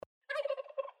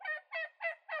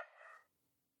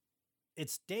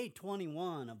It's day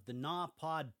 21 of the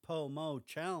NaPodPoMo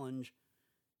challenge,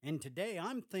 and today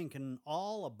I'm thinking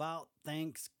all about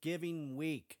Thanksgiving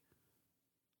week.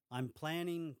 I'm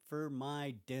planning for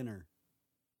my dinner.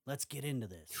 Let's get into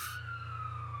this.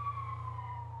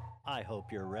 I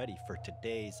hope you're ready for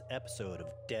today's episode of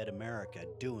Dead America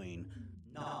doing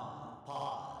NaPodPoMo.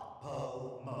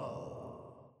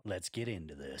 Let's get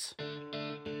into this.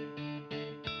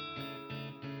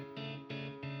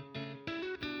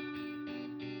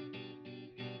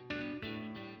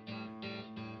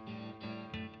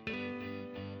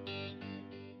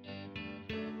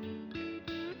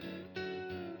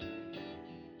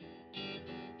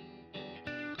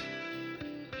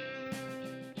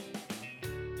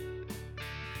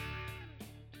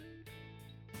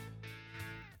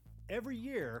 Every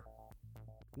year,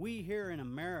 we here in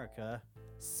America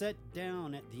sit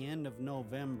down at the end of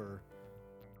November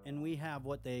and we have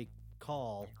what they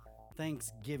call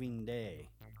Thanksgiving Day.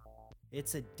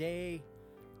 It's a day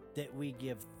that we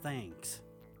give thanks.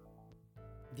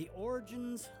 The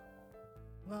origins,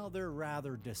 well, they're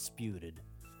rather disputed.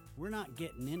 We're not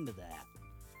getting into that.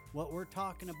 What we're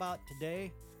talking about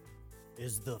today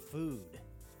is the food.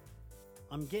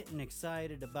 I'm getting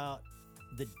excited about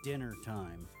the dinner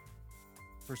time.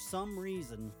 For some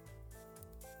reason,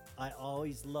 I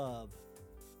always love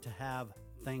to have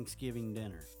Thanksgiving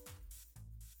dinner.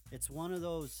 It's one of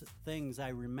those things I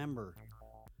remember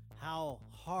how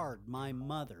hard my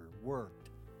mother worked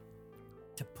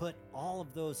to put all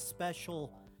of those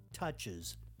special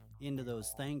touches into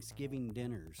those Thanksgiving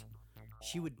dinners.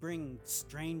 She would bring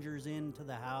strangers into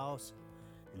the house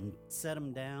and set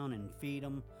them down and feed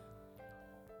them.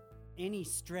 Any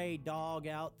stray dog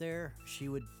out there, she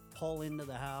would pull into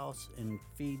the house and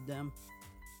feed them.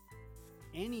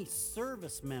 Any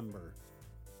service member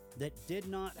that did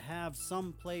not have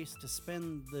some place to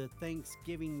spend the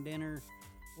Thanksgiving dinner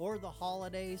or the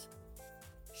holidays,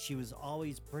 she was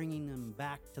always bringing them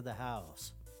back to the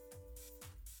house.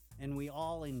 And we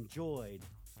all enjoyed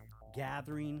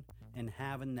gathering and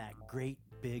having that great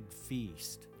big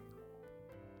feast.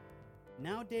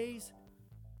 Nowadays,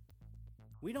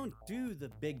 we don't do the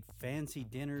big fancy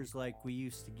dinners like we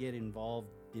used to get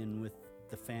involved in with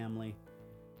the family.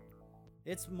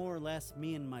 It's more or less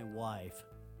me and my wife.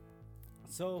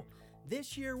 So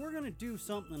this year we're going to do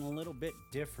something a little bit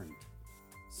different.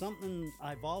 Something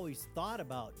I've always thought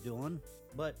about doing,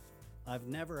 but I've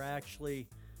never actually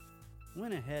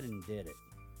went ahead and did it.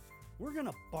 We're going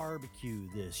to barbecue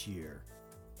this year.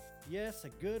 Yes, a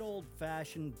good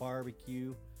old-fashioned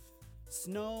barbecue.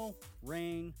 Snow,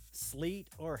 rain, sleet,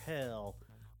 or hell,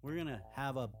 we're gonna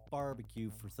have a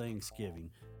barbecue for Thanksgiving.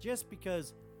 Just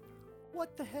because,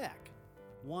 what the heck?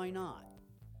 Why not?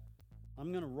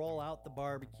 I'm gonna roll out the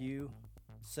barbecue,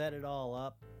 set it all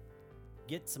up,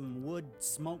 get some wood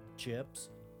smoke chips,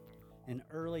 and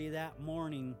early that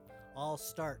morning, I'll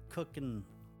start cooking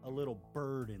a little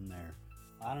bird in there.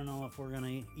 I don't know if we're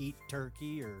gonna eat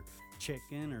turkey or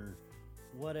chicken or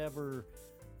whatever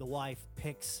the wife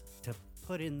picks to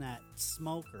put in that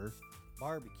smoker,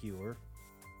 barbecuer.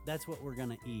 That's what we're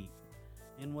gonna eat.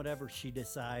 And whatever she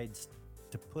decides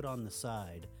to put on the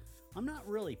side. I'm not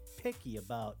really picky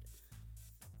about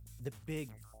the big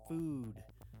food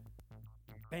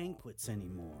banquets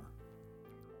anymore.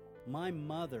 My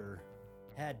mother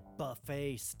had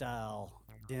buffet style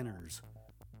dinners,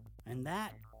 and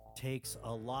that takes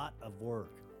a lot of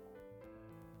work.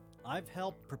 I've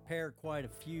helped prepare quite a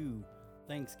few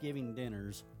Thanksgiving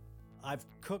dinners. I've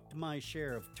cooked my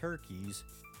share of turkeys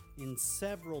in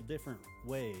several different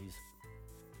ways.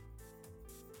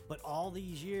 But all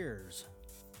these years,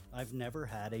 I've never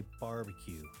had a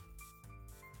barbecue.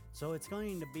 So it's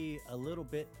going to be a little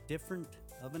bit different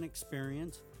of an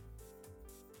experience.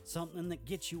 Something that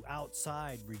gets you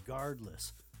outside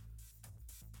regardless.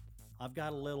 I've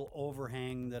got a little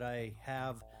overhang that I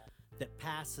have that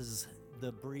passes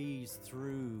the breeze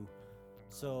through,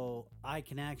 so I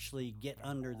can actually get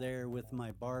under there with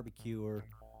my barbecuer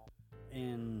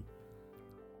and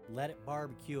let it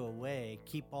barbecue away,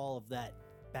 keep all of that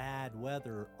bad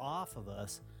weather off of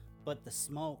us, but the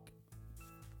smoke,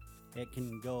 it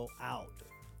can go out.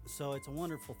 So it's a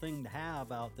wonderful thing to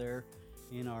have out there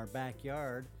in our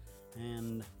backyard,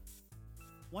 and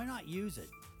why not use it?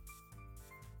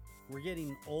 We're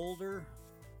getting older.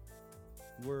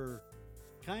 We're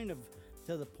kind of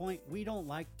to the point we don't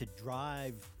like to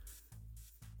drive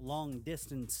long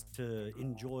distance to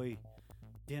enjoy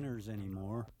dinners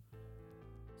anymore.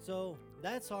 So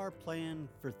that's our plan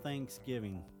for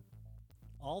Thanksgiving.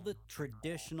 All the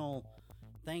traditional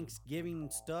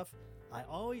Thanksgiving stuff I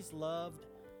always loved,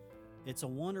 It's a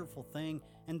wonderful thing.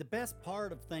 And the best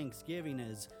part of Thanksgiving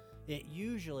is it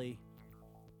usually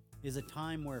is a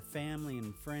time where family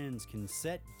and friends can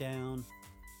sit down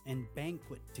and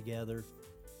banquet together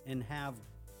and have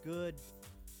good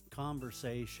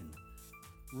conversation,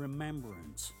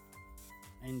 remembrance,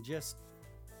 and just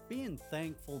being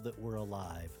thankful that we're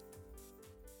alive.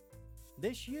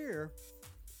 This year,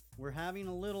 we're having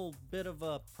a little bit of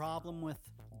a problem with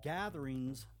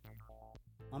gatherings.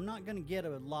 I'm not going to get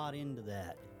a lot into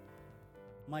that.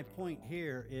 My point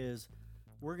here is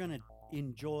we're going to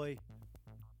enjoy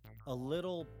a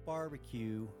little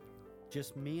barbecue,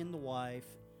 just me and the wife,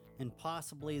 and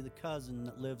possibly the cousin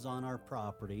that lives on our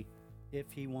property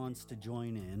if he wants to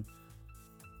join in.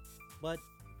 But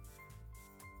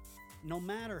no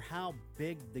matter how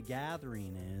big the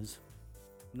gathering is,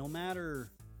 no matter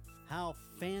how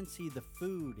fancy the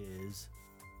food is,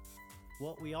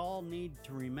 what we all need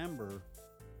to remember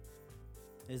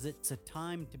is it's a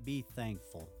time to be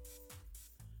thankful.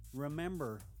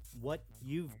 Remember what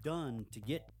you've done to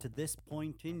get to this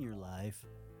point in your life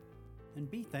and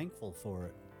be thankful for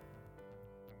it.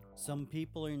 Some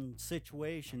people are in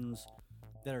situations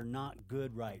that are not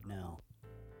good right now.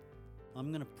 I'm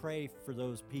going to pray for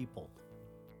those people.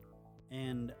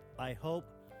 And I hope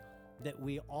that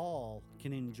we all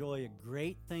can enjoy a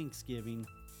great Thanksgiving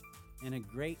and a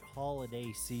great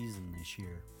holiday season this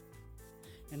year.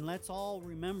 And let's all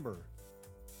remember,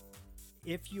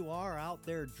 if you are out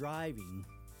there driving,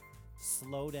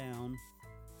 slow down,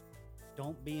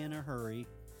 don't be in a hurry,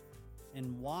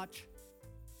 and watch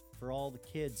for all the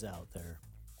kids out there.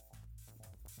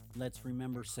 Let's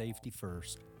remember safety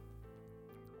first.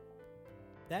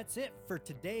 That's it for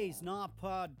today's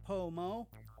NaPodPoMo.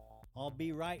 I'll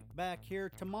be right back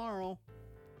here tomorrow,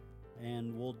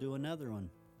 and we'll do another one.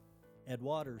 Ed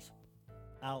Waters,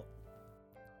 out.